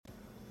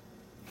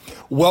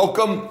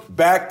Welcome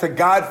back to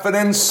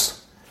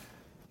Godfidence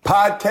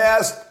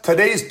Podcast.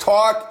 Today's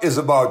talk is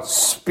about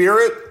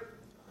spirit,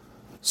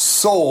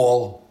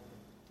 soul,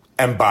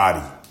 and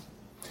body.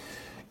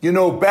 You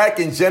know, back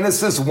in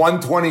Genesis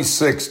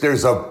 1:26,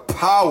 there's a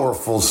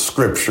powerful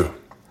scripture.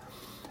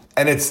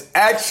 And it's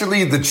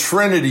actually the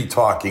Trinity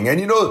talking. And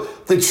you know,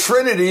 the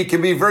Trinity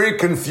can be very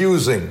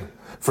confusing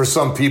for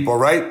some people,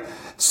 right?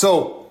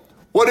 So,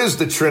 what is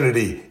the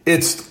Trinity?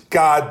 It's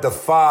God the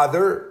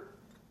Father,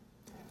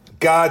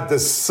 God the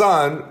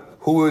Son,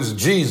 who is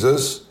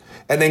Jesus,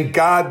 and then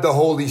God the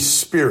Holy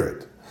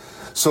Spirit.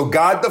 So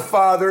God the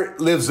Father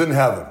lives in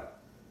heaven.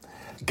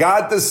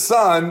 God the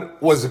Son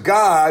was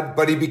God,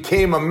 but he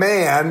became a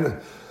man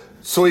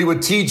so he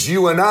would teach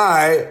you and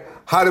I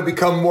how to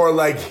become more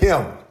like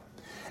him.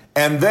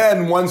 And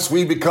then once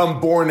we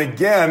become born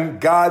again,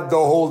 God the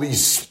Holy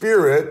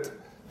Spirit,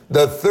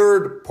 the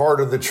third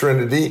part of the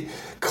Trinity,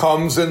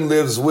 comes and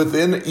lives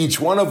within each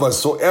one of us.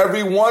 So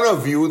every one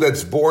of you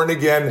that's born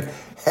again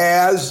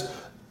has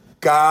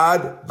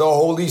God, the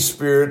Holy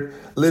Spirit,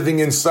 living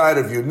inside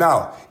of you.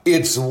 Now,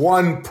 it's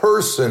one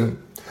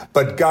person,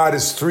 but God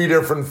is three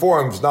different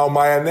forms. Now,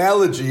 my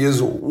analogy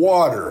is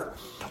water.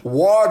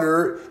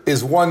 Water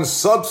is one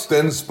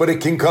substance, but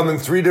it can come in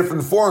three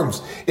different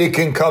forms. It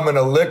can come in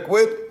a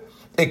liquid.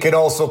 It can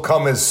also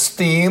come as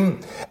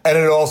steam, and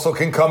it also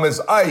can come as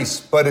ice,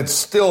 but it's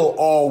still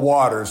all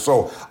water.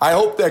 So I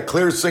hope that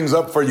clears things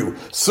up for you.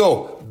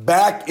 So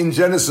back in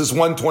Genesis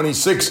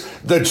 1:26,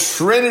 the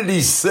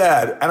Trinity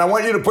said, and I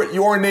want you to put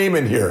your name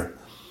in here,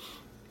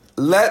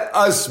 let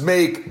us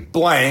make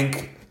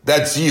blank,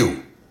 that's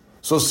you.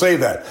 So say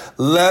that.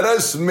 Let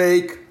us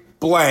make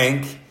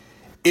blank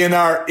in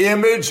our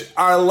image,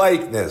 our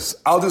likeness.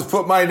 I'll just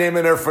put my name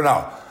in there for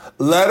now.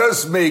 Let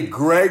us make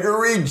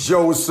Gregory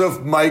Joseph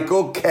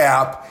Michael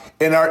Cap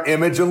in our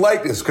image and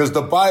likeness, because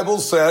the Bible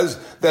says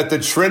that the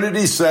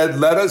Trinity said,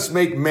 let us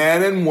make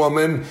man and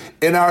woman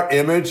in our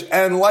image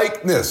and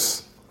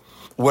likeness.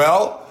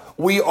 Well,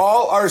 we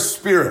all are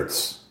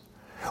spirits.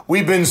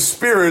 We've been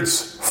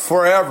spirits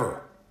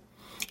forever.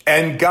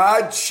 And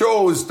God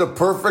chose the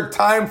perfect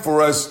time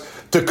for us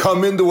to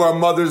come into our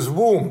mother's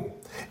womb.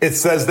 It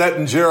says that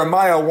in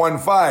Jeremiah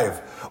 1:5,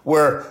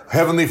 where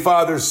Heavenly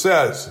Father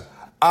says,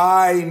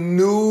 I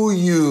knew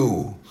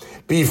you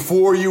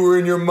before you were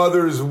in your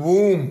mother's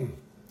womb.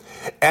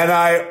 And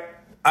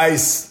I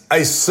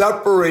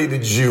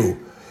separated you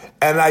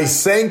and I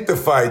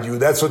sanctified you.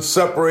 That's what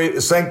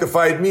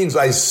sanctified means.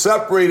 I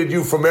separated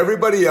you from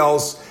everybody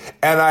else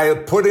and I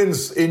put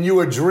in you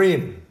a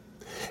dream.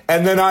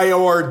 And then I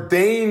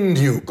ordained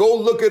you. Go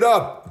look it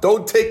up.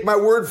 Don't take my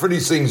word for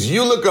these things.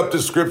 You look up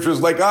the scriptures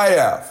like I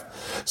have.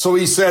 So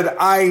he said,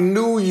 I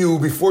knew you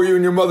before you were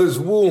in your mother's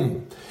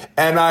womb.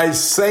 And I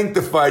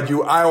sanctified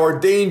you, I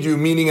ordained you,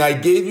 meaning I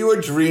gave you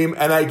a dream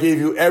and I gave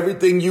you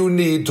everything you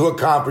need to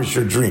accomplish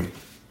your dream.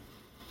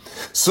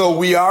 So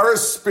we are a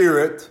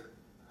spirit,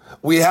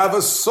 we have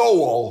a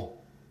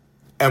soul,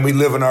 and we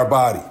live in our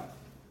body.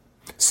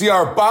 See,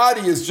 our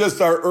body is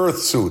just our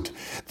earth suit.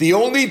 The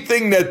only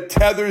thing that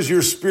tethers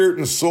your spirit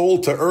and soul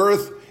to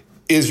earth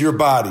is your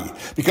body.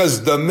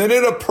 Because the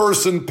minute a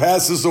person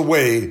passes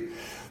away,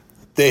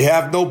 they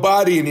have no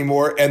body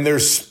anymore, and their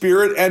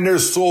spirit and their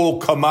soul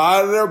come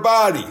out of their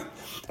body.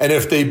 And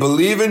if they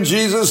believe in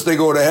Jesus, they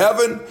go to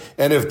heaven.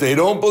 And if they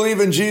don't believe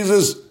in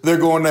Jesus, they're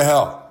going to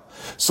hell.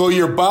 So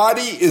your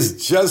body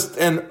is just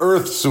an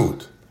earth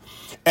suit.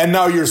 And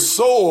now your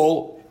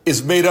soul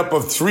is made up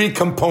of three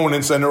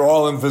components, and they're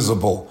all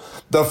invisible.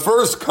 The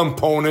first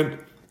component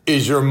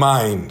is your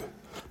mind.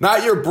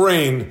 Not your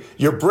brain.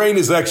 Your brain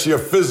is actually a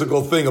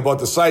physical thing about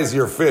the size of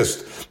your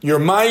fist. Your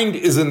mind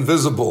is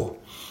invisible.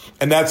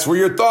 And that's where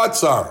your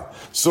thoughts are.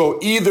 So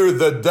either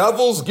the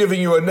devil's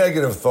giving you a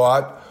negative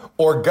thought,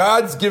 or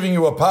God's giving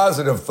you a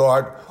positive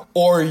thought,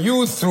 or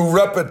you through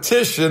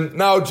repetition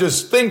now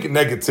just think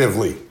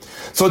negatively.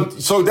 So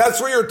that's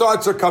where your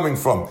thoughts are coming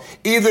from.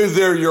 Either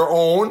they're your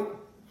own,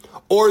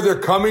 or they're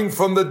coming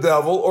from the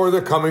devil, or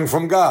they're coming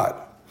from God.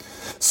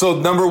 So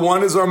number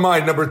one is our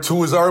mind. Number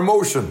two is our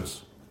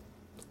emotions.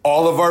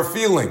 All of our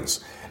feelings.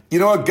 You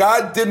know what?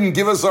 God didn't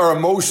give us our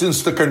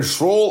emotions to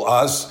control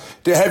us.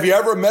 Have you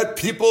ever met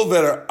people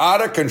that are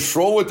out of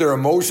control with their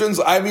emotions?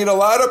 I mean, a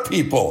lot of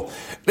people.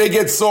 They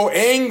get so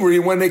angry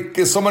when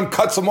someone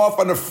cuts them off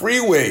on the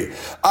freeway.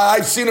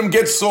 I've seen them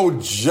get so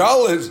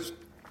jealous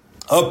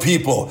of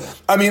people.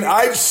 I mean,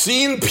 I've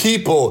seen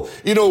people,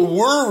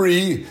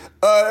 worry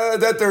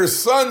that their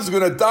son's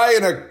going to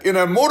die in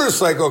a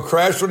motorcycle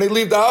crash when they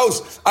leave the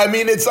house. I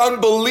mean, it's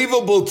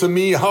unbelievable to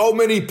me how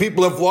many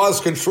people have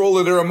lost control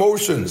of their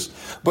emotions.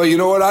 But you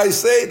know what I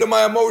say to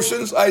my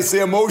emotions? I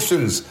say,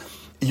 emotions,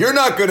 you're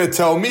not going to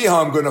tell me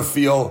how I'm going to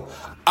feel.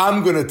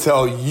 I'm going to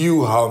tell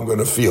you how I'm going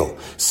to feel.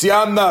 See,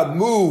 I'm not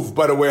moved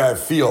by the way I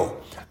feel.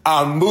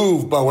 I'm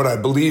moved by what I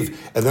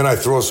believe, and then I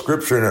throw a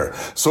scripture in there.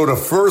 So the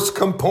first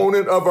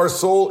component of our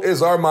soul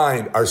is our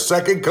mind. Our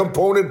second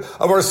component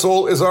of our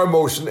soul is our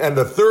emotion. And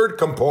the third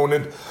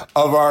component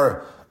of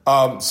our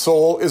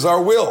soul is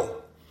our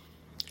will.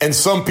 And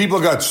some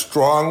people got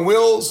strong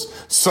wills,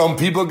 some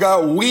people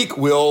got weak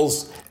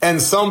wills,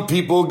 and some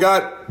people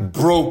got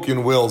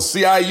broken wills.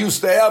 See, I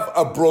used to have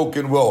a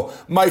broken will.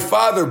 My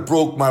father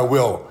broke my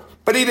will,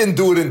 but he didn't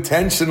do it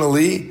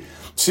intentionally.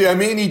 See,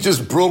 he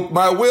just broke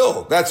my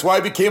will. That's why I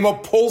became a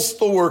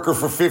postal worker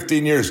for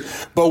 15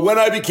 years. But when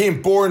I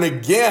became born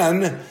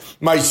again,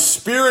 my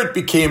spirit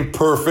became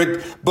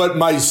perfect, but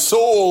my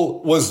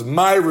soul was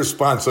my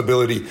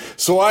responsibility.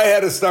 So I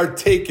had to start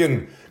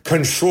taking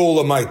control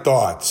of my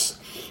thoughts.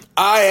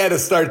 I had to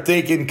start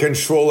taking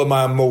control of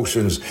my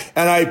emotions.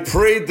 And I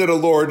prayed to the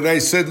Lord and I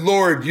said,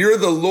 Lord, you're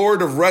the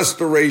Lord of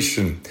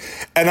restoration.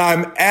 And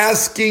I'm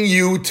asking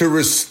you to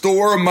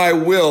restore my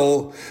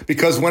will,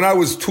 because when I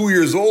was 2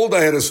 years old,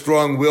 I had a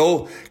strong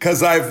will,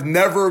 because I've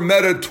never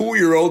met a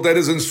 2-year-old that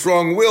isn't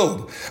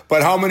strong-willed.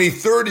 But how many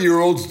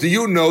 30-year-olds do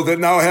you know that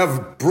now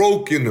have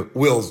broken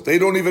wills? They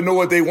don't even know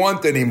what they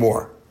want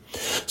anymore.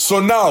 So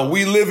now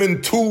we live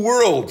in two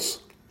worlds.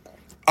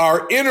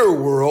 Our inner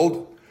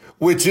world,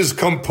 which is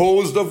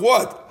composed of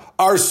what?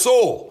 Our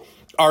soul,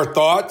 our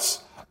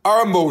thoughts,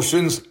 our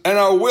emotions, and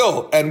our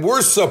will. And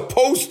we're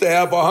supposed to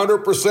have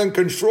 100%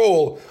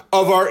 control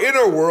of our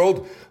inner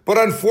world. But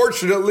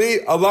unfortunately,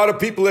 a lot of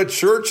people at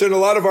church and a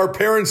lot of our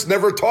parents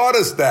never taught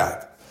us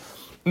that.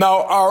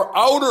 Now, our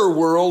outer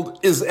world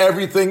is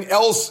everything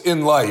else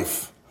in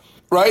life,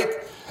 right?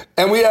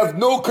 And we have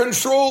no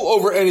control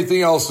over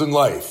anything else in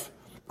life,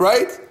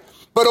 right?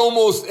 But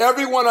almost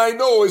everyone I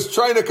know is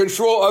trying to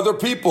control other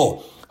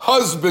people.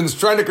 Husbands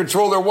trying to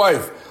control their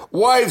wife.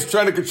 Wives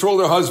trying to control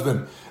their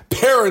husband.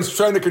 Parents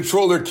trying to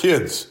control their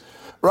kids,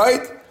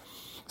 right?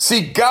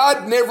 See,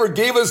 God never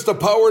gave us the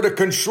power to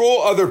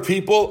control other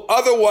people.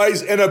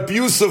 Otherwise, an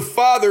abusive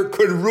father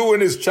could ruin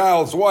his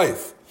child's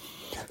life.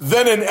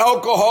 Then an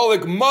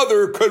alcoholic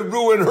mother could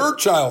ruin her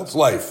child's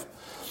life.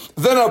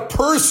 Then a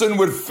person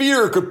with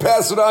fear could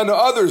pass it on to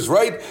others,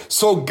 right?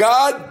 So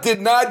God did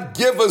not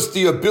give us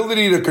the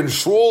ability to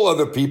control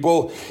other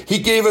people. He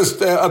gave us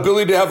the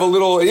ability to have a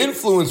little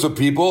influence with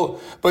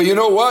people. But you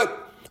know what?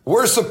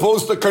 We're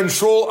supposed to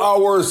control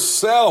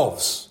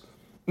ourselves,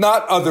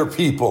 not other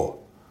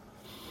people.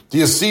 Do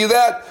you see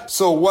that?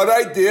 So what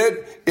I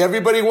did,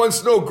 everybody wants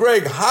to know,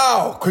 Greg,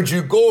 how could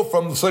you go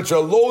from such a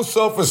low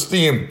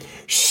self-esteem,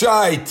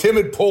 shy,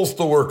 timid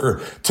postal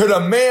worker to the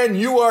man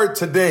you are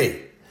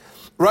today?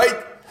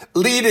 Right?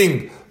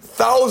 Leading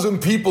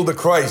 1,000 people to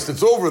Christ.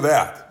 It's over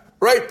that.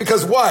 Right?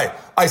 Because why?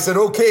 I said,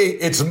 okay,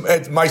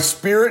 it's my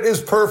spirit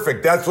is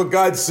perfect. That's what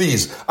God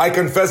sees. I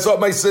confess all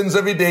my sins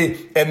every day.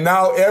 And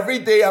now every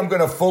day I'm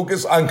going to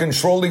focus on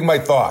controlling my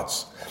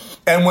thoughts.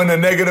 And when a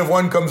negative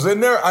one comes in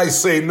there, I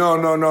say, no.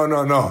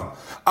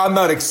 I'm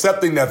not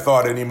accepting that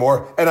thought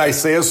anymore. And I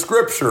say a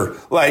scripture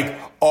like,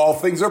 all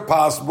things are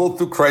possible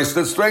through Christ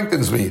that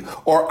strengthens me.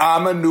 Or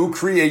I'm a new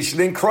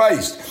creation in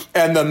Christ.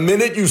 And the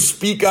minute you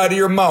speak out of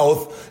your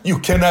mouth, you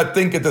cannot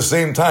think at the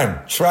same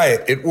time. Try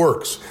it. It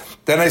works.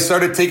 Then I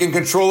started taking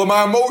control of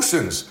my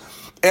emotions.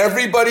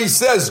 Everybody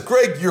says,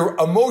 Greg, your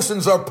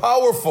emotions are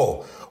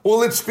powerful.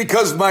 Well, it's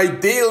because my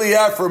daily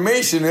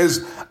affirmation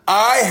is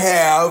I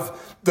have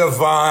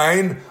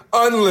divine,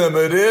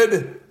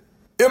 unlimited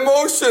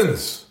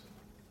emotions.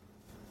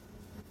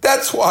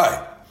 That's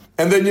why.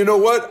 And then you know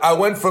what? I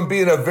went from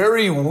being a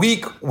very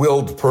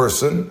weak-willed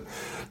person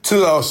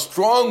to a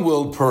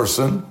strong-willed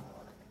person.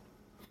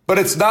 But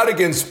it's not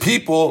against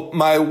people.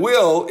 My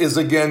will is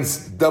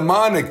against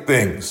demonic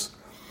things.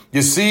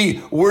 You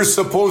see, we're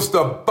supposed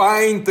to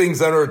bind things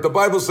on earth. The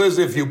Bible says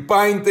if you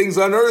bind things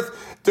on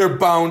earth, they're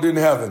bound in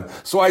heaven.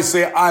 So I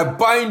say, I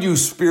bind you,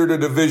 spirit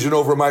of division,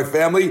 over my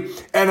family,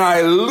 and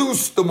I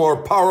loose the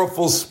more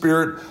powerful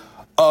spirit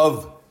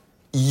of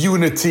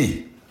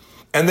unity.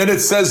 And then it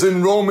says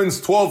in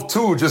Romans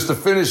 12:2, just to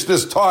finish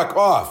this talk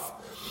off,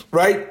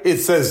 right? It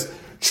says,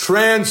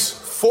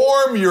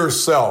 transform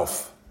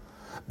yourself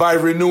by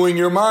renewing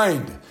your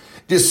mind.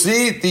 You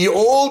see, the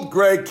old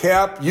Greg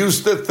Cap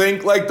used to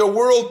think like the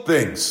world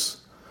thinks,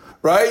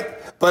 right?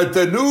 But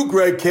the new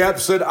Greg Cap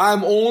said,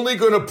 I'm only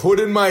going to put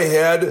in my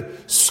head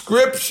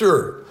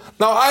scripture.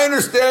 Now, I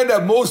understand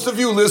that most of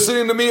you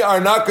listening to me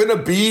are not going to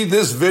be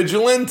this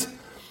vigilant.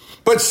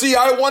 But see,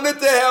 I wanted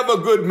to have a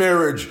good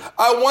marriage.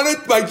 I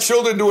wanted my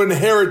children to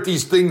inherit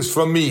these things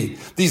from me,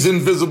 these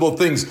invisible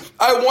things.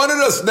 I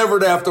wanted us never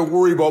to have to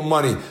worry about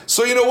money.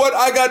 So you know what?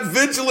 I got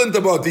vigilant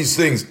about these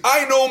things.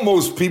 I know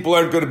most people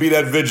aren't going to be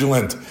that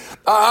vigilant.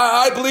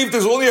 I believe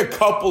there's only a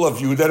couple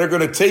of you that are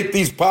going to take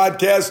these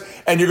podcasts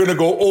and you're going to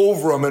go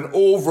over them and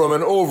over them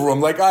and over them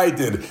like I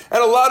did.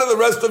 And a lot of the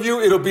rest of you,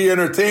 it'll be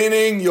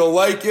entertaining. You'll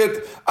like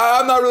it.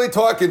 I'm not really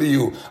talking to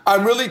you.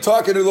 I'm really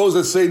talking to those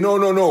that say, no.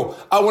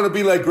 I want to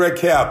be like Greg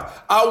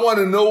Cap. I want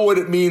to know what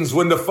it means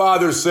when the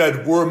Father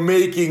said, we're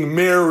making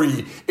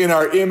Mary in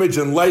our image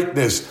and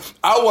likeness.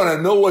 I want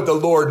to know what the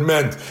Lord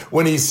meant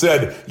when he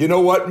said, you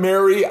know what,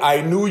 Mary,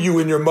 I knew you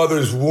in your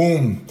mother's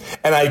womb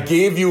and I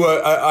gave you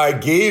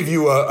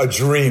a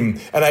dream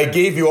and I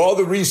gave you all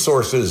the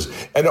resources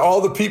and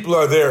all the people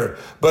are there,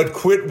 but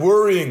quit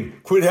worrying,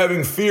 quit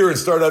having fear and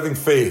start having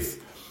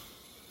faith.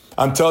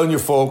 I'm telling you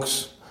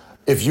folks,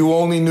 if you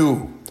only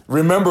knew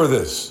Remember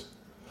this.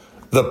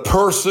 The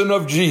person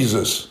of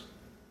Jesus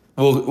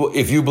will,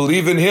 if you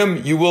believe in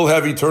him, you will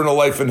have eternal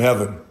life in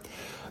heaven.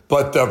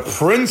 But the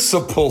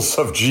principles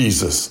of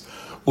Jesus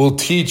will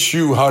teach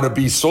you how to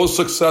be so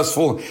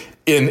successful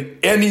in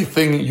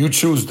anything you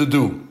choose to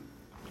do.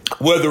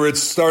 Whether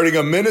it's starting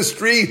a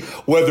ministry,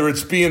 whether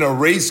it's being a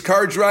race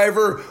car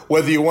driver,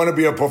 whether you want to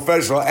be a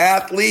professional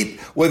athlete,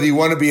 whether you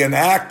want to be an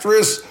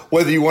actress,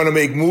 whether you want to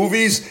make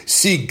movies.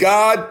 See,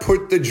 God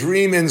put the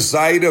dream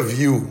inside of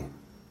you.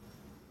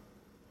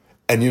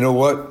 And you know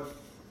what?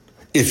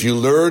 If you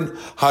learn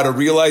how to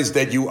realize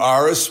that you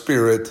are a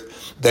spirit,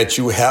 that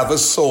you have a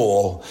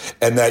soul,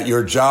 and that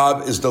your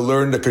job is to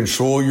learn to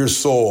control your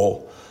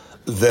soul,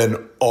 then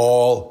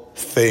all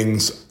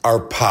things are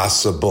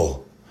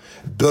possible.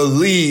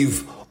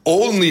 Believe,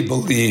 only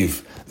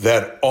believe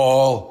that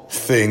all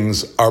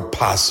things are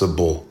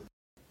possible.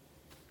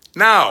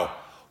 Now,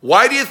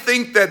 why do you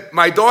think that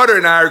my daughter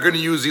and I are going to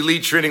use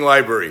Elite Training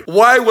Library?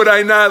 Why would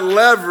I not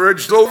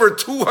leverage over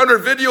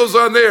 200 videos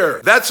on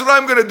there? That's what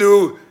I'm going to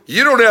do.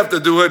 You don't have to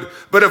do it.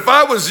 But if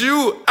I was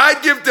you,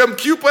 I'd give them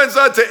coupons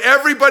out to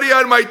everybody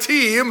on my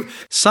team.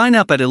 Sign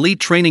up at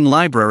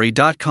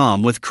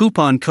EliteTrainingLibrary.com with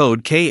coupon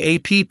code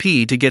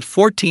KAPP to get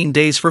 14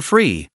 days for free.